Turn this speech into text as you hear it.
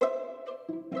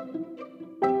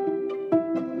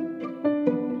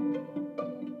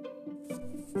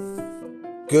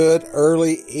Good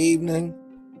early evening.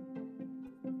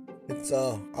 It's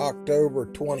October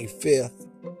 25th,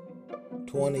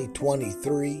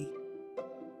 2023.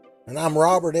 And I'm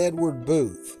Robert Edward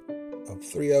Booth of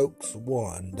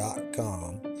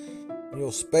ThreeOaks1.com.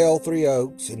 You'll spell Three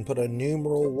Oaks and put a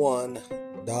numeral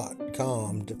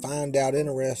 1.com to find out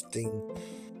interesting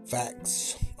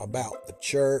facts about the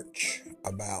church,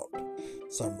 about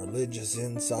some religious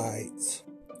insights,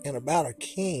 and about a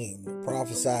king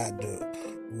prophesied to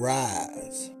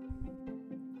rise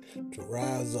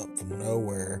up from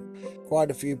nowhere.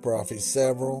 Quite a few prophecies,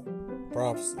 several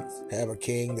prophecies have a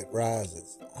king that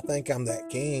rises. I think I'm that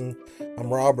king.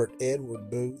 I'm Robert Edward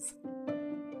Booth.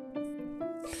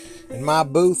 And my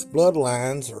Booth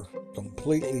bloodlines are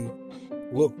completely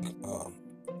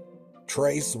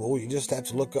traceable. You just have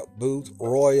to look up Booth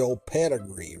Royal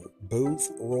Pedigree.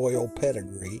 Booth Royal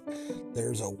Pedigree.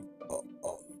 There's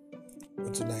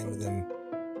what's the name of them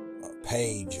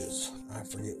pages? I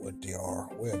forget what they are.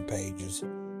 Web pages.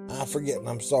 I forget, and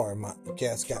I'm sorry, my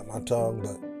cat's got my tongue,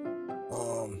 but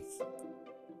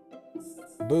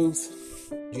Booth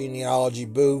genealogy,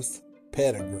 Booth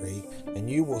pedigree, and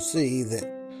you will see that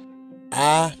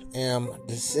I am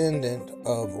descendant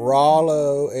of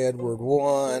Rollo, Edward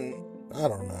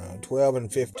I, 12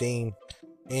 and 15,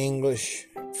 English,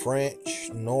 French,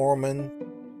 Norman,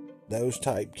 those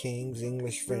type kings,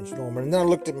 English, French, Norman. And then I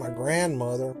looked at my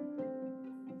grandmother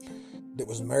that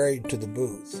was married to the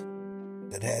Booth,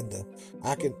 that had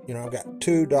I've got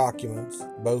two documents,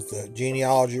 both the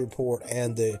genealogy report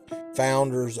and the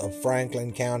founders of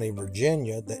Franklin County,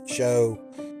 Virginia, that show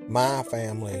my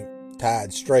family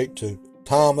tied straight to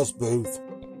Thomas Booth,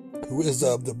 who is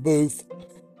of the Booth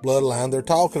bloodline they're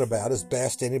talking about, as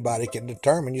best anybody can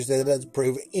determine. You say that doesn't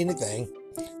prove anything.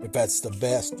 If that's the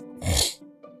best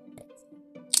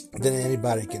then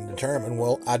anybody can determine.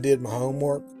 Well, I did my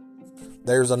homework.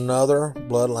 There's another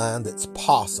bloodline that's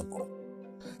possible.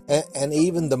 And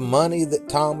even the money that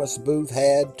Thomas Booth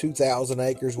had, 2,000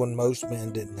 acres, when most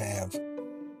men didn't have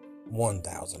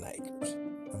 1,000 acres.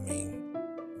 I mean,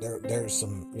 there's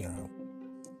some,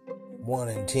 1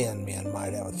 in 10 men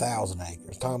might have 1,000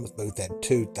 acres. Thomas Booth had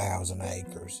 2,000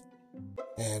 acres.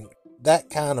 And that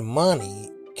kind of money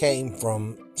came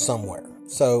from somewhere.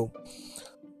 So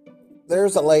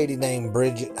there's a lady named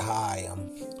Bridget Hyam,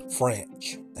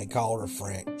 French. They called her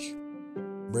French.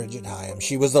 Bridget Hyam.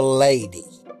 She was a lady.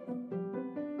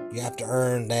 You have to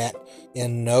earn that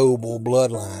in noble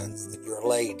bloodlines that you're a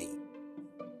lady.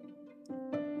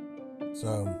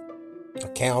 So, a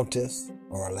countess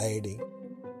or a lady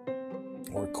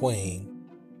or a queen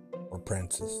or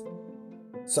princess.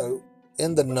 So,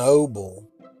 in the noble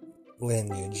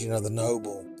lineage, the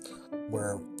noble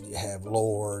where you have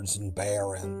lords and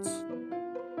barons,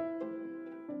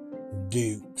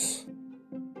 dukes,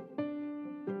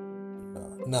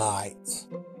 knights,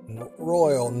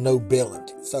 royal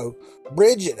nobility. So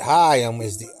Bridget Hyam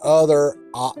is the other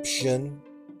option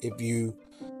if you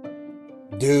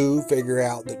do figure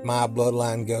out that my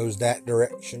bloodline goes that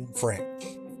direction,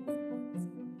 French.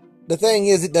 The thing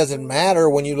is, it doesn't matter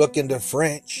when you look into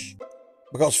French,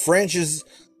 because French is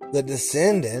the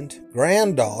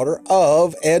granddaughter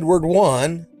of Edward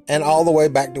I, and all the way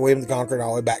back to William the Conqueror,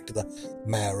 all the way back to the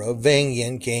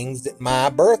Merovingian kings, that my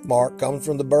birthmark comes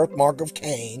from the birthmark of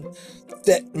Cain,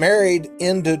 that married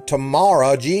into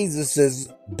Tamara, Jesus'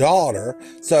 daughter.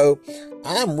 So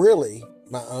I'm really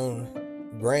my own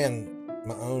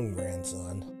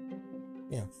grandson.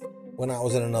 Yeah. When I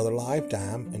was in another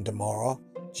lifetime, and Tamara,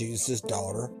 Jesus'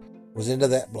 daughter, was into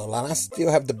that bloodline. I still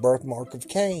have the birthmark of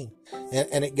Cain.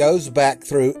 And it goes back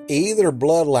through either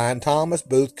bloodline. Thomas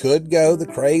Booth could go the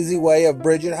crazy way of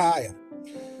Bridget Hyam,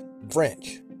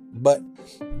 French. But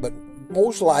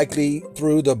most likely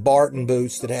through the Barton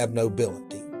Booths that have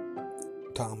nobility.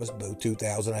 Thomas Booth,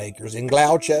 2,000 acres in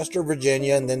Gloucester,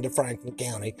 Virginia, and then to Franklin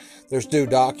County. There's two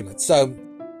documents. So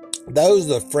those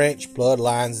are the French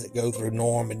bloodlines that go through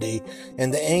Normandy,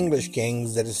 and the English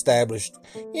kings that established,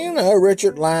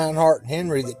 Richard Lionheart and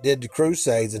Henry, that did the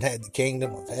Crusades and had the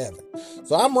kingdom of heaven.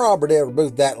 So I'm Robert Edward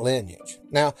Booth, that lineage.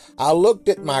 Now, I looked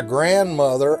at my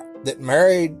grandmother that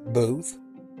married Booth,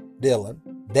 De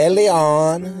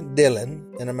Leon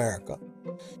Dillon in America.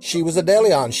 She was a De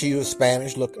Leon. She was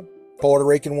Spanish looking, Puerto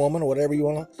Rican woman, whatever you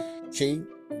want to.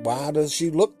 Why does she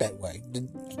look that way?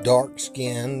 Dark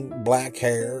skin, black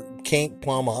hair, kink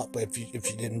plumb up if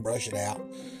she didn't brush it out.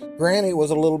 Granny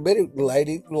was a little bitty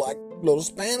lady, like a little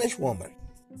Spanish woman.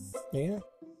 Yeah.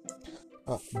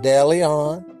 De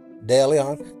Leon.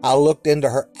 I looked into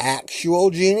her actual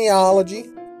genealogy.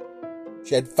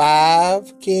 She had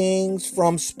 5 kings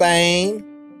from Spain.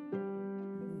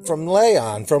 from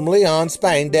Leon,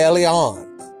 Spain, de Leon.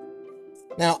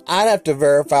 Now, I'd have to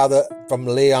verify from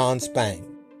Leon,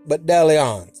 Spain, but de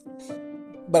Leon's.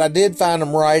 But I did find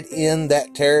them right in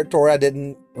that territory. I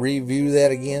didn't review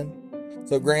that again.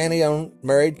 So Granny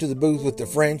married to the Booth with the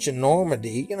French in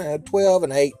Normandy, 12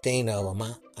 and 18 of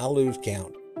them. I lose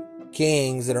count.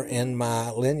 Kings that are in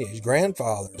my lineage,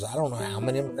 grandfathers. I don't know how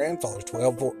many of my grandfathers,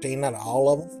 12, 14 out of all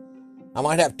of them. I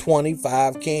might have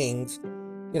 25 kings.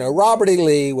 Robert E.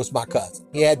 Lee was my cousin.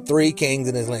 He had 3 kings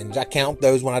in his lineage. I count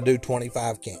those when I do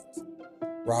 25 kings.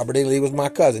 Robert E. Lee was my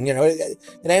cousin. It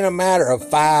ain't a matter of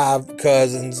 5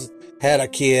 cousins had a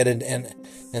kid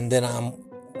and then I'm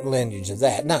lineage of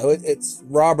that. No, it's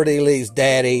Robert E. Lee's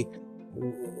daddy.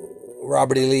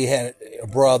 Robert E. Lee had a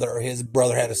brother. His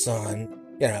brother had a son.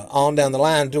 On down the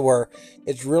line to where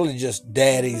it's really just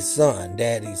daddy's son,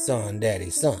 daddy's son,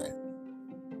 daddy's son.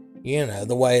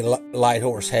 The way Light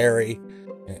Horse Harry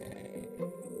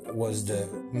was the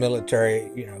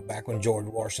military, back when George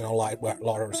Washington, Light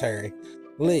Horse Harry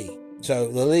Lee.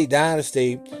 So the Lee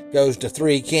dynasty goes to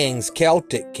 3 kings,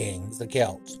 Celtic kings, the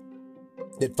Celts,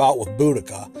 that fought with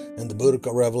Boudica and the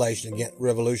Boudica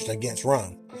revolution against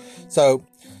Rome. So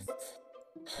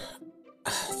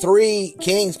 3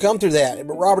 kings come through that,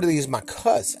 but Robert E. Lee is my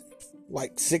cousin,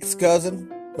 like 6th cousin.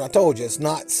 But I told you, it's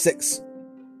not 6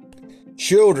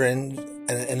 children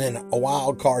and then a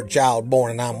wild card child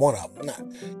born, and I'm one of them.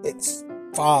 No, it's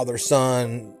father,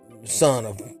 son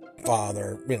of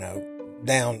father,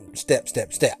 down step.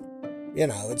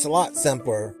 It's a lot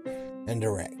simpler and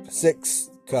direct. 6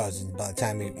 cousins by the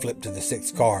time you flip to the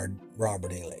 6th card,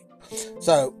 Robert E. Lee.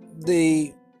 So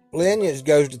the lineage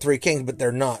goes to 3 kings, but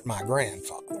they're not my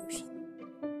grandfathers.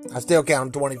 I still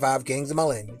count 25 kings in my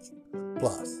lineage,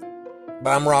 plus. But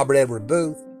I'm Robert Edward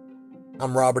Booth.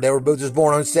 Robert Edward Booth was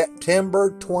born on September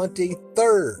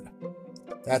 23rd.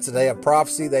 That's the day of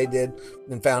prophecy they did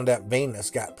and found out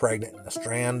Venus got pregnant and a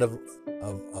strand of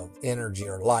energy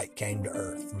or light came to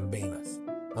Earth from Venus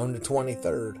on the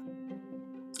 23rd.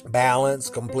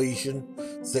 Balance, completion,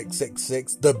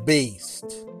 666, the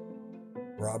beast.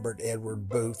 Robert Edward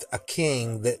Booth, a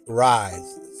king that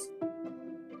rises.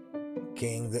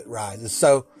 King that rises.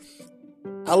 So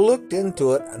I looked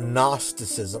into it,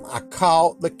 Gnosticism. I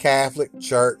called the Catholic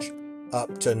Church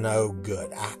up to no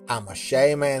good. I'm a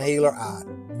shaman healer.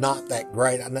 I'm not that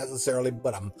great necessarily,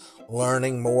 but I'm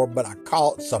learning more. But I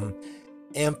caught some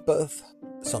empath,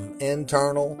 some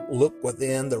internal look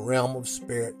within the realm of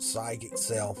spirit, psychic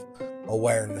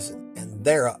self-awareness, and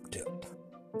they're up to it.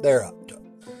 They're up to it.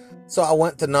 So I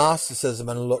went to Gnosticism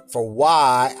and looked for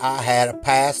why I had a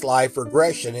past life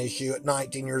regression issue at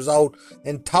 19 years old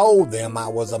and told them I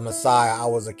was a Messiah, I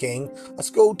was a king. A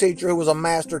school teacher who was a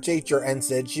master teacher and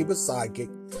said she was psychic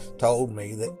told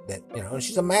me that and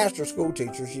she's a master school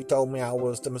teacher. She told me I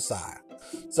was the Messiah.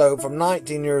 So from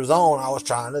 19 years on, I was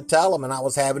trying to tell them, and I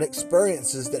was having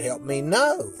experiences that helped me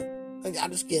know. I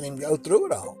just can't even go through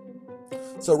it all.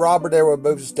 So Robert Edward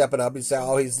Booth is stepping up. He said,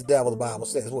 he's the devil, the Bible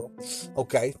says. Well,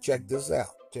 okay, check this out.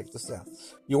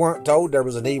 You weren't told there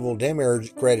was an evil demiurge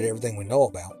that created everything we know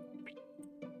about.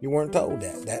 You weren't told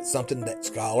that. That's something that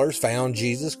scholars found.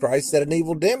 Jesus Christ said an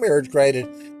evil demiurge created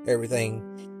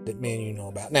everything that me and you know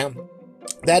about. Now,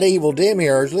 that evil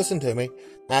demiurge, listen to me,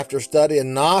 after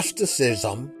studying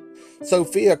Gnosticism,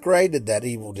 Sophia created that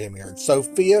evil demiurge.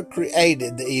 Sophia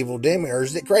created the evil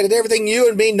demiurge that created everything you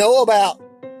and me know about.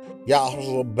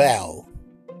 Yahzabel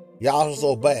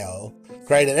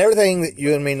created everything that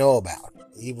you and me know about.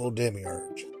 Evil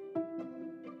demiurge.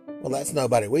 Well, that's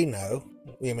nobody we know.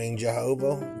 You mean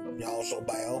Jehovah?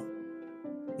 Yahzabel?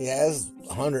 He has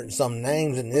 100 and some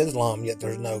names in Islam, yet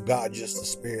there's no God, just the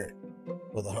Spirit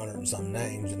with 100 and some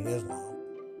names in Islam.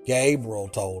 Gabriel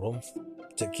told him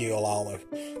to kill all the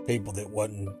people that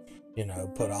wouldn't,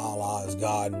 put Allah as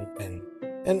God.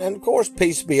 And of course,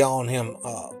 peace be on him.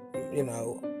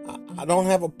 I don't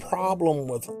have a problem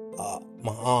with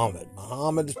Muhammad.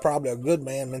 Muhammad is probably a good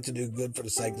man meant to do good for the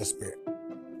sake of the Spirit.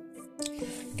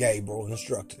 Gabriel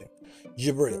instructed him.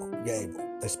 Gabriel.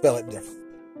 They spell it different.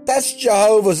 That's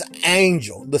Jehovah's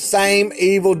angel. The same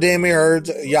evil demiurge,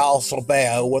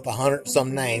 Yahzabel, with 100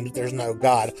 some names. There's no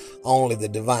God, only the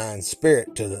divine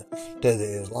spirit to the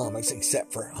Islamics,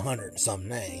 except for 100 some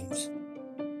names.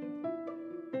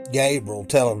 Gabriel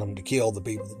telling them to kill the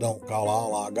people that don't call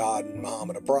Allah God and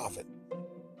Muhammad a prophet.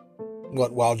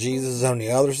 While Jesus is on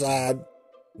the other side,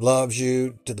 loves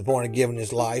you to the point of giving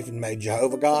his life and made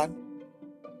Jehovah God,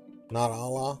 not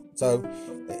Allah. So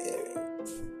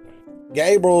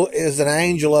Gabriel is an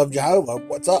angel of Jehovah.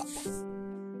 What's up?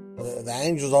 The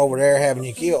angel's over there having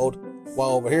you killed,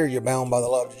 while over here you're bound by the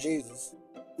love of Jesus.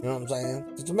 You know what I'm saying?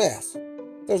 It's a mess.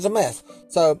 There's a mess.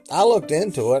 So I looked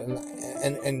into it,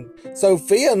 and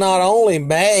Sophia not only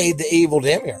made the evil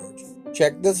demiurge.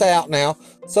 Check this out now.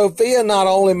 Sophia not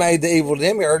only made the evil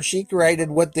demiurge, she created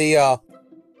what the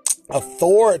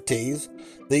authorities,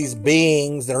 these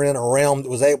beings that are in a realm that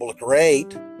was able to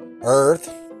create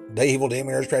Earth. The evil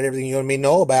demiurge created everything you and me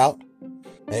know about.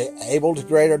 Able to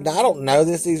create Earth. Now, I don't know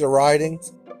this. These are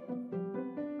writings.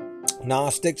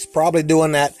 Gnostics probably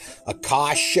doing that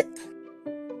Akashic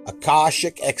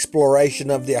exploration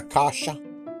of the Akasha,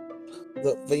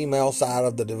 the female side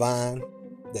of the divine,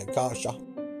 the Akasha,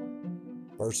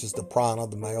 versus the prana,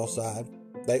 the male side.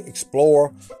 They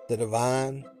explore the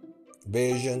divine,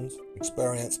 visions,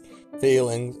 experience,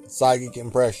 feelings, psychic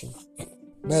impressions,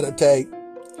 meditate,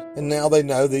 and now they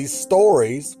know these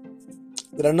stories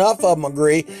that enough of them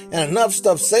agree and enough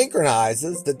stuff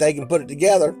synchronizes that they can put it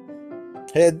together,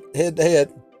 head to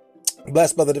head,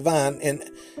 blessed by the divine,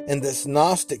 in this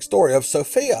Gnostic story of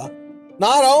Sophia,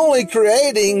 not only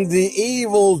creating the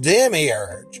evil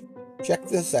demiurge. Check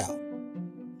this out.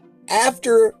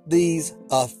 After these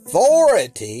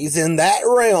authorities in that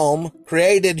realm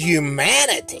created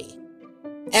humanity,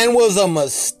 and was a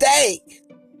mistake,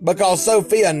 because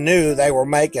Sophia knew they were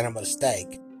making a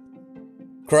mistake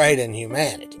creating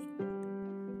humanity.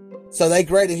 So they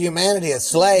created humanity as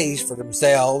slaves for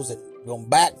themselves, and going to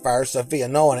backfire, Sophia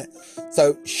knowing it.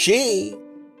 So she,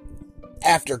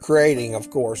 after creating, of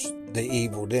course, the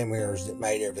evil demiurge that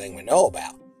made everything we know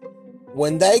about,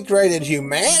 when they created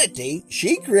humanity,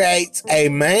 she creates a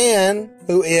man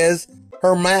who is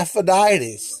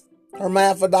hermaphrodites.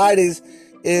 Hermaphrodites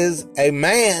is a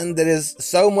man that is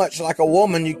so much like a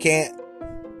woman you can't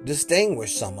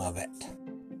distinguish some of it.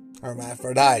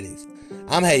 Hermaphrodites.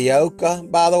 I'm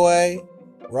Heyoka, by the way.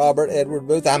 Robert Edward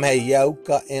Booth. I'm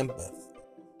Heyoka Empath.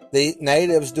 The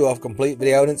natives do a complete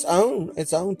video on its own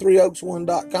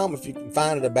 3oaks1.com if you can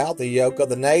find it about the Heyoka.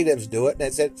 The natives do it, and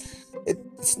it said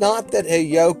it's not that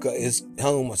Heyoka is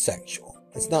homosexual.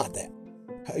 It's not that.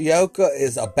 Heyoka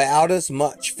is about as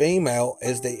much female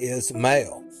as they is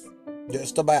male.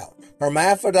 Just about.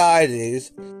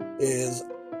 Hermaphrodites is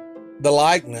the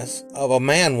likeness of a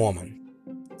man-woman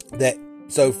that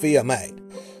Sophia made.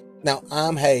 Now,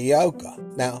 I'm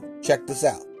Heyoka. Now, check this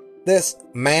out. This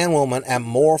man-woman,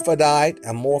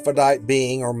 hermaphrodite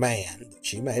being or man,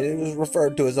 she made it was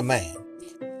referred to as a man.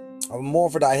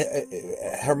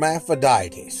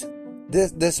 Hermaphrodites.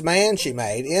 This man she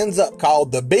made ends up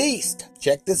called the beast.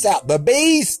 Check this out. The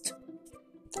beast.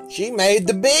 She made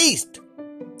the beast.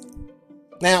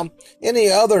 Now, any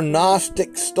other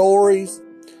Gnostic stories?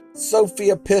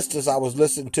 Sophia Pistis I was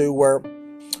listening to where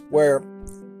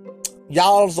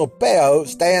Yalzopeo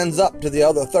stands up to the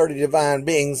other 30 divine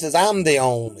beings and says, I'm the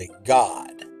only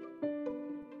God.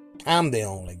 I'm the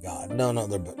only God. None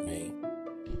other but me.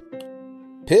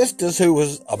 Pistis, who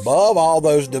was above all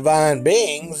those divine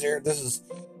beings, here, this is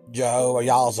Jehovah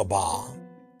Yalzabah,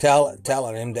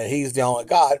 telling him that he's the only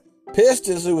God.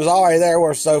 Pistis, who was already there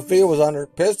where Sophia was under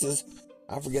Pistis,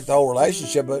 I forget the whole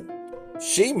relationship, but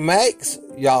she makes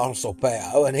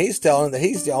Yalzopeo, and he's telling him that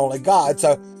he's the only God.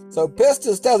 So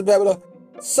Pistis tells him,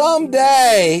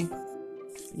 someday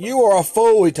you are a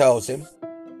fool, he tells him.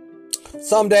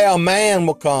 Someday a man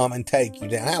will come and take you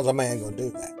down. How's a man going to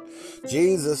do that?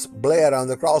 Jesus bled on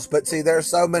the cross. But see, there's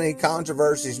so many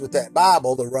controversies with that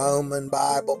Bible, the Roman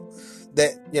Bible,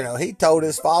 that, he told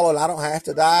his followers, I don't have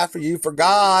to die for you, for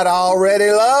God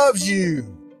already loves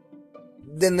you.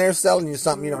 Then they're selling you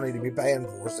something you don't need to be paying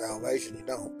for, salvation. You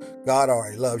don't. God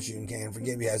already loves you and can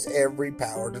forgive you, has every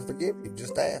power to forgive you.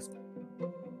 Just ask.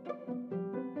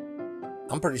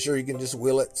 I'm pretty sure you can just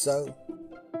will it so.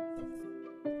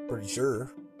 Pretty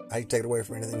sure. I hate to take it away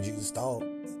from anything Jesus taught.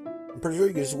 I'm pretty sure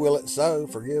you can just will it so.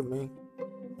 Forgive me.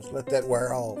 Just let that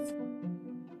wear off.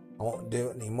 I won't do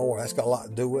it anymore. That's got a lot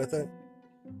to do with it.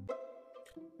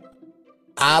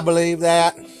 I believe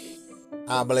that.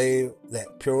 I believe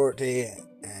that purity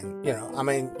and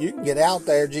you can get out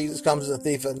there. Jesus comes as a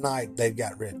thief of the night. They've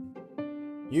got written.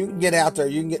 You can get out there.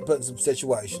 You can get put in some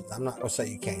situations. I'm not going to say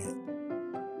you can't.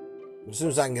 As soon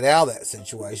as I can get out of that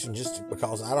situation, just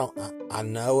because I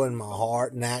know in my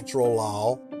heart, natural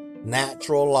law,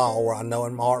 where I know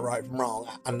in my heart right from wrong,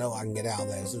 I know I can get out of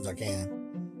that as soon as I can.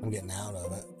 I'm getting out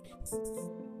of it.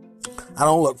 I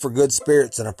don't look for good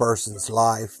spirits in a person's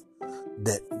life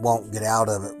that won't get out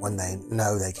of it when they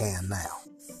know they can now.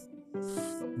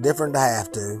 Different to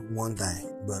have to, one thing.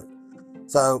 But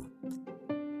so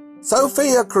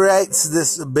Sophia creates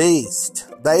this beast.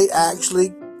 They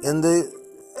actually, in the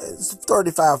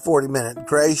 35-40 minute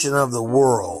creation of the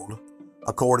world,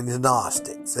 according to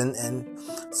Gnostics. And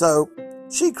so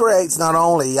She creates not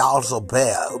only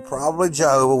Yalzabel, probably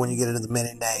Jehovah when you get into the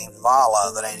many names of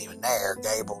Allah that ain't even there,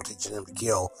 Gabriel teaching him to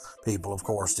kill people, of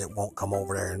course, that won't come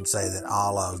over there and say that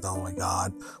Allah is the only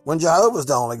God, when Jehovah's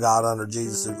the only God under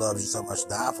Jesus who loves you so much to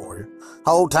die for you.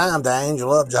 Whole time the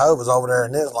angel of Jehovah's over there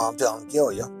in Islam telling him to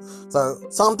kill you. So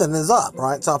something is up,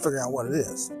 right? So I'll figure out what it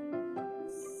is.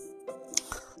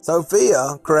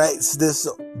 Sophia creates this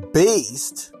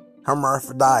beast,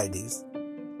 Hermaphrodites,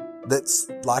 that's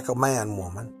like a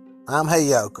man-woman. I'm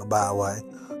Heyoka, by the way.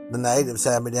 The natives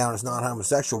have me down as not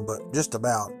homosexual, but just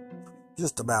about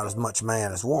as much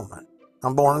man as woman.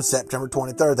 I'm born on September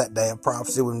 23rd, that day of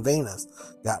prophecy when Venus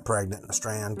got pregnant and the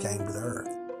strand came to the earth.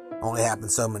 Only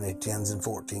happened so many 10s and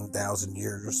 14,000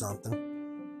 years or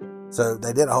something. So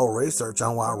they did a whole research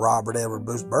on why Robert Edward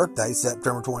Booth's birthday,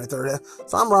 September 23rd.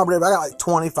 So I'm Robert Edward. I got like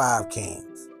 25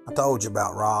 kings. I told you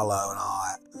about Rollo and all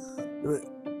that.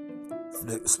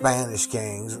 The Spanish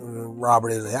kings, Robert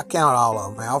Italy. I count all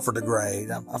of them. Alfred the Great.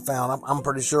 I'm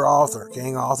pretty sure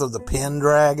King Arthur, the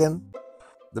Pendragon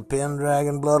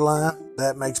bloodline.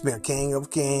 That makes me a king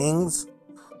of kings,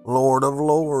 lord of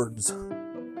lords.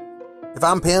 If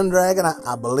I'm Pendragon,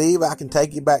 I believe I can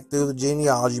take you back through the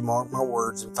genealogy, mark my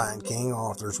words, and find King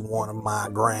Arthur's one of my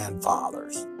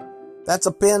grandfathers. That's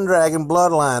a Pendragon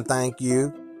bloodline, thank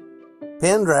you.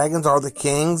 Pendragons are the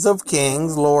kings of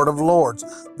kings, lord of lords.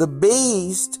 The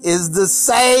beast is the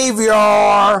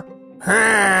savior.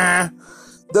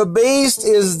 The beast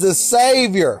is the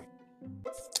savior.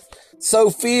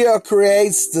 Sophia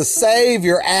creates the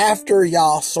savior after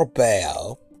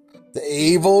Yalzabel, the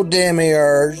evil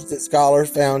demiurge that scholars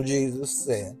found Jesus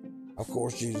said. Of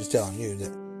course, Jesus telling you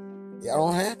that you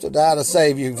don't have to die to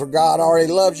save you, for God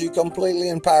already loves you completely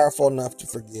and powerful enough to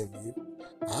forgive you.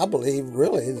 I believe,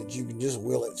 really, that you can just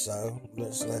will it so.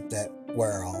 Let's let that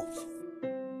wear off.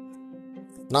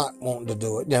 Not wanting to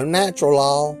do it. Natural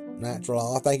law.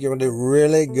 I think you're going to do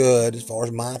really good as far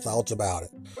as my thoughts about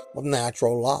it. With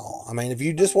natural law. I mean, if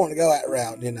you just want to go that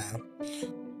route,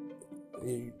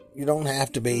 you don't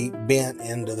have to be bent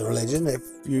into the religion. If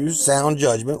you sound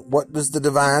judgment, what does the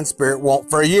divine spirit want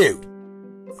for you?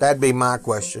 That'd be my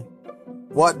question.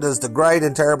 What does the great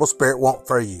and terrible spirit want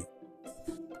for you?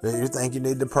 Do you think you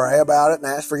need to pray about it and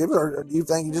ask forgiveness, or do you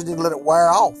think you just need to let it wear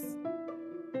off?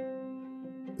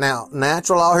 Now,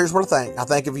 natural law, here's what I think. I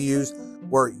think if you use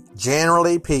where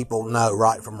generally people know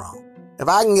right from wrong. If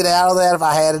I can get out of that, if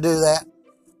I had to do that,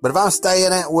 but if I'm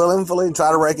staying at willingly and try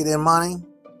to rake it in money,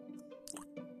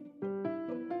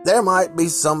 there might be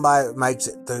somebody that makes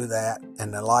it through that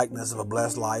and the likeness of a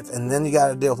blessed life, and then you got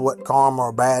to deal with what karma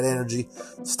or bad energy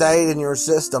stayed in your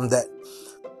system. That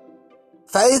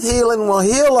faith healing will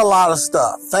heal a lot of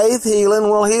stuff. Faith healing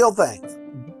will heal things.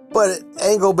 But it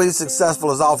ain't going to be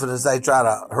successful as often as they try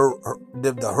to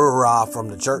give the hoorah from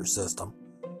the church system.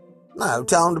 No,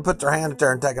 tell them to put their hand up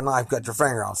there and take a knife, cut your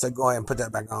finger off. Say, go ahead and put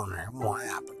that back on there. It won't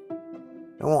happen.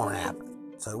 It won't happen.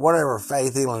 So whatever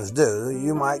faith healings do,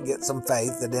 you might get some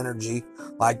faith that energy,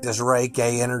 like this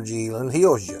Reiki energy healing,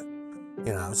 heals you.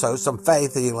 So some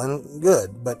faith healing,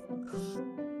 good. But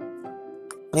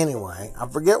anyway, I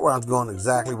forget where I'm going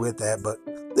exactly with that, but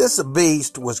this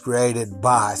beast was created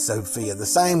by Sophia, the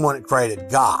same one that created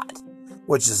God,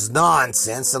 which is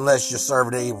nonsense unless you're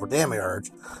serving the evil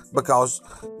demiurge, because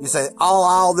you say,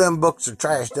 all them books are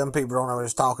trash, them people don't know what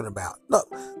it's talking about. Look,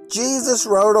 Jesus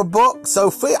wrote a book,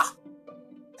 Sophia.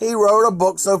 He wrote a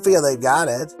book, Sophia. They got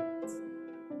it.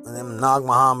 And them Nag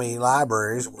Hammadi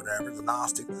libraries, whatever, the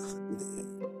Gnostic.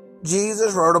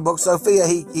 Jesus wrote a book, Sophia.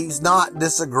 He's not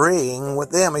disagreeing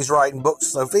with them. He's writing books,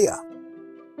 Sophia.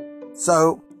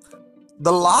 So,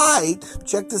 the light,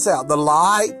 check this out, the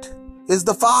light is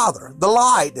the Father. The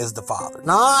light is the Father.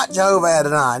 Not Jehovah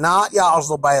Adonai, not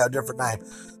Yalzabel, a different name.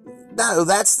 No,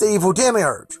 that's the evil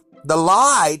demiurge. The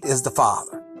light is the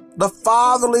Father. The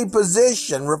fatherly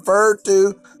position referred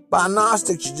to by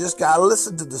Gnostics, you just got to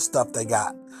listen to the stuff they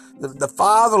got. The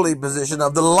fatherly position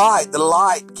of the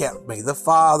light kept me. The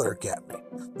Father kept me.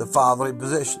 The fatherly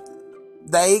position.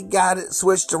 They got it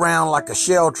switched around like a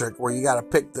shell trick where you got to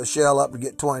pick the shell up to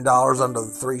get $20 under the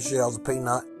 3 shells of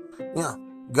peanut.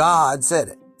 God said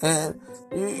it. And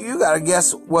you got to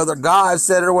guess whether God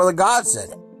said it or whether God said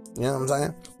it. You know what I'm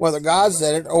saying? Whether God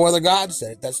said it or whether God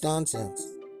said it. That's nonsense.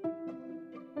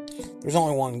 There's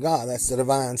only one God. That's the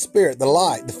divine spirit, the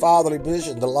light, the fatherly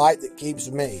position, the light that keeps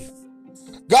me.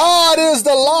 God is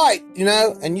the light,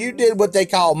 and you did what they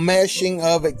call meshing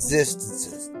of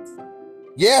existences.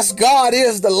 Yes, God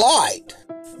is the light,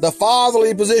 the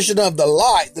fatherly position of the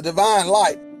light, the divine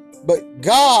light. But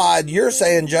God, you're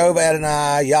saying Jehovah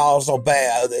Adonai,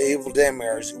 Yahweh, the evil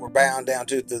demiurge who were bound down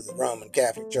to through the Roman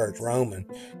Catholic Church, Roman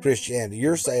Christianity.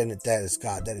 You're saying that that is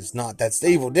God. That is not. That's the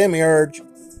evil demiurge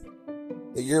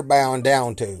that you're bowing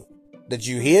down to, that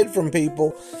you hid from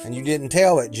people, and you didn't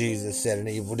tell that Jesus said an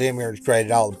evil demiurge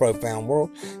created all the profound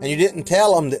world, and you didn't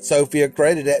tell them that Sophia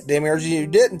created that demiurge, and you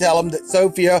didn't tell them that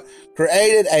Sophia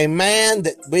created a man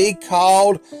that we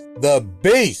called the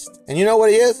beast. And you know what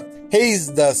he is?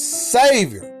 He's the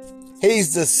Savior.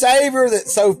 He's the Savior that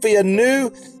Sophia knew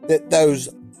that those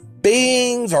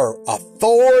beings or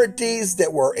authorities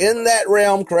that were in that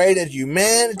realm created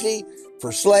humanity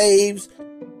for slaves,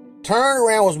 turned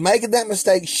around, was making that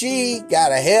mistake. She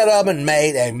got ahead of him and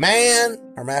made a man,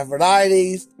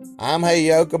 Hermaphrodites. I'm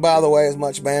Heyoka, by the way, as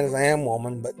much man as I am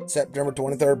woman, but September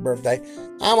 23rd birthday,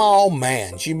 I'm all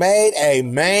man. She made a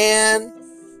man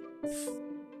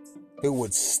who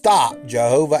would stop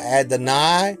Jehovah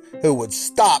Adonai, who would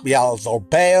stop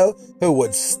Yahweh, who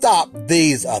would stop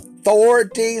these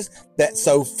authorities that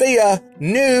Sophia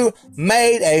knew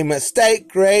made a mistake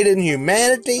creating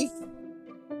humanity.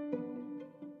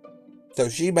 So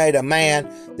she made a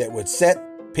man that would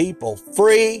set people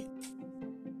free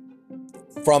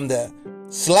from the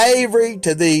slavery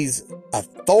to these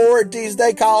authorities,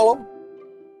 they call them.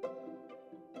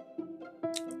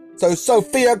 So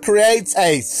Sophia creates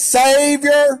a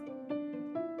Savior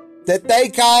that they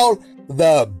call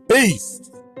the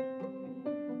Beast.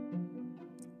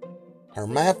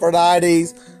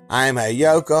 Hermaphrodites, I'm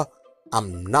Heyoka.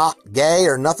 I'm not gay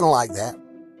or nothing like that.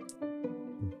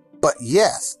 But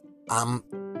yes, I'm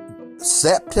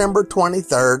September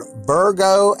 23rd,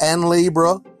 Virgo and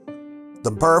Libra,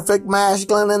 the perfect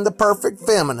masculine and the perfect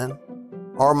feminine,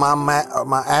 are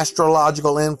my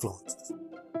astrological influences.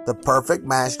 The perfect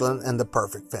masculine and the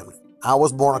perfect feminine. I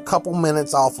was born a couple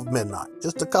minutes off of midnight.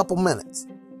 Just a couple minutes.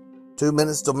 2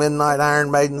 minutes till midnight, Iron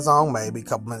Maiden song, maybe a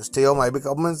couple minutes till, maybe a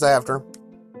couple minutes after.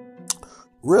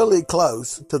 Really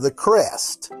close to the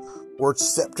crest, where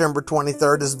September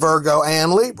 23rd is Virgo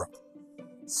and Libra.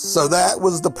 So that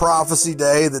was the prophecy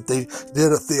day that they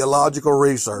did a theological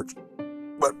research.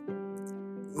 But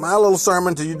my little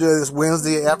sermon to you do this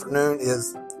Wednesday afternoon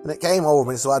is, and it came over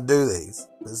me, so I do these.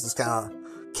 This is kind of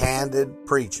candid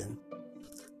preaching.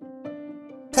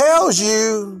 Tells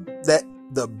you that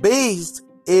the beast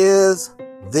is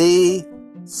the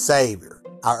Savior.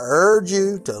 I urge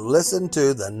you to listen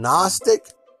to the Gnostic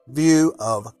view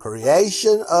of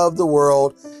creation of the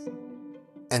world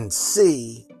and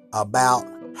see about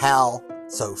how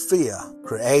Sophia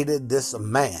created this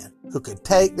man who could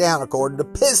take down, according to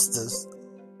Pistis,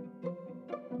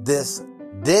 this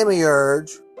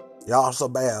demiurge,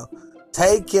 Yahweh,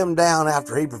 take him down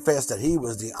after he professed that he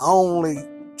was the only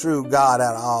true God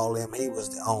out of all them. He was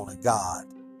the only God.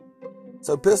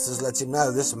 So Pistis lets him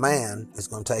know this man is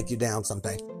going to take you down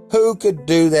someday. Who could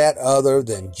do that other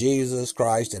than Jesus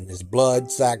Christ and his blood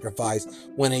sacrifice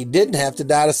when he didn't have to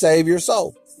die to save your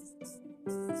soul?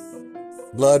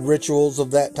 Blood rituals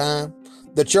of that time.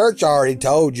 The church already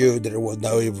told you that there was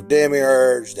no evil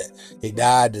demiurge, that he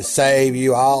died to save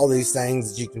you, all these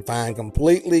things that you can find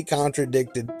completely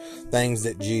contradicted things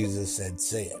that Jesus had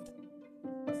said.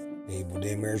 The evil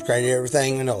demiurge created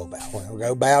everything we know about. Well,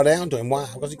 go bow down to him. Why?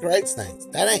 Because he creates things.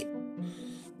 That ain't.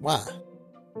 Why?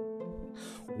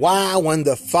 Why, when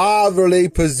the fatherly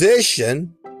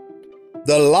position,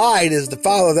 the light is the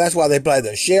father. That's why they play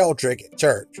the shell trick at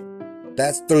church.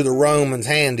 That's through the Romans'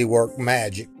 handiwork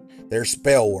magic. Their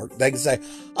spell work. They can say,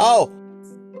 oh,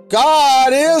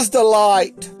 God is the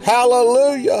light.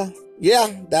 Hallelujah.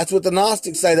 Yeah, that's what the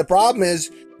Gnostics say. The problem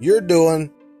is you're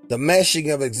doing the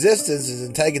meshing of existences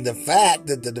and taking the fact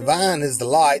that the divine is the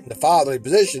light in the fatherly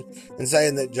position and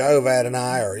saying that Jehovah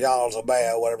Adonai or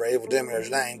Yahweh, whatever evil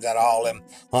demiurge names out of all them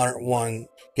 101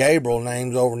 Gabriel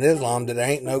names over in Islam, that there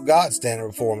ain't no God standing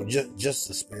before them, just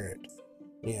the spirit.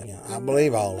 Yeah, I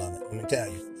believe all of it. Let me tell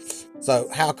you. So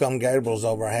how come Gabriel's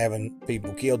over having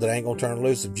people killed that ain't going to turn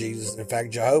loose of Jesus? In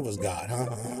fact, Jehovah's God.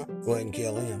 Go ahead and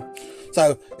kill him.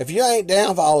 So if you ain't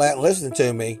down for all that and listening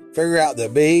to me, figure out the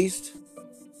beast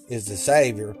is the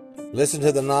Savior. Listen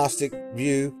to the Gnostic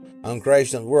view on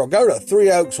creation of the world. Go to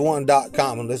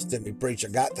 3oaks1.com and listen to me preach. I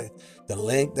got the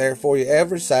link there for you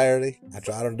every Saturday. I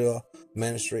try to do a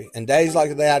ministry. And days like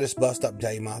today, I just bust up and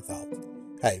tell you my thoughts.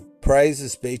 Hey,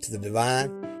 praises be to the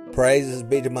divine. Praises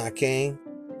be to my King.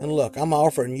 And look, I'm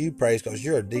offering you praise because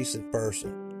you're a decent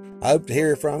person. I hope to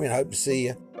hear from you and I hope to see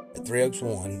you at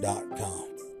 3oaks1.com.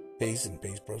 Peace and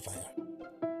peace profound.